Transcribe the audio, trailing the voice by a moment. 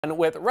And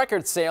with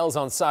record sales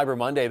on Cyber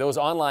Monday, those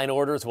online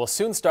orders will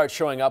soon start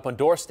showing up on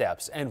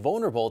doorsteps and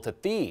vulnerable to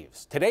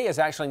thieves. Today is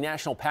actually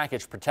National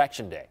Package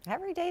Protection Day.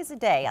 Every day is a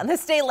day. On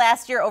this day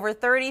last year, over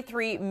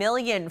 33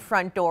 million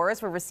front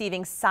doors were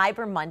receiving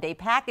Cyber Monday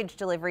package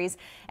deliveries.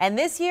 And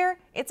this year,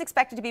 it's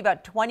expected to be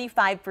about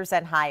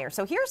 25% higher.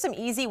 So here are some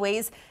easy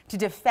ways to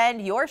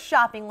defend your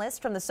shopping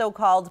list from the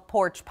so-called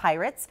porch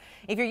pirates.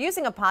 If you're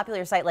using a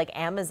popular site like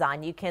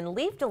Amazon, you can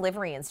leave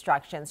delivery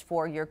instructions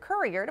for your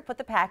courier to put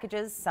the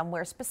packages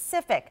somewhere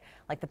specific,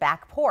 like the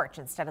back porch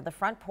instead of the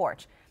front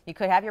porch. You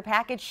could have your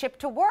package shipped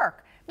to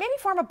work. Maybe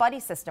form a buddy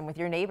system with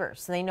your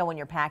neighbors so they know when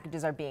your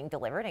packages are being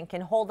delivered and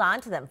can hold on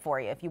to them for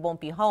you if you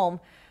won't be home.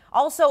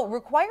 Also,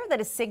 require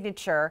that a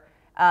signature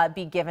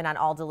be given on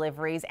all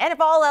deliveries. And if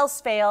all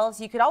else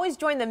fails, you could always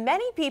join the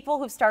many people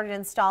who've started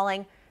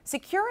installing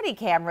security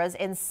cameras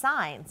and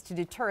signs to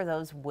deter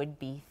those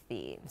would-be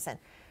thieves. And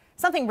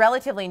something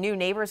relatively new,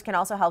 neighbors can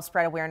also help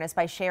spread awareness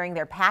by sharing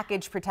their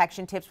package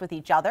protection tips with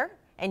each other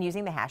and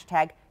using the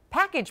hashtag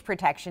Package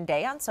Protection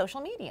Day on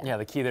social media. Yeah,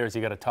 the key there is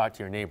you got to talk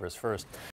to your neighbors first.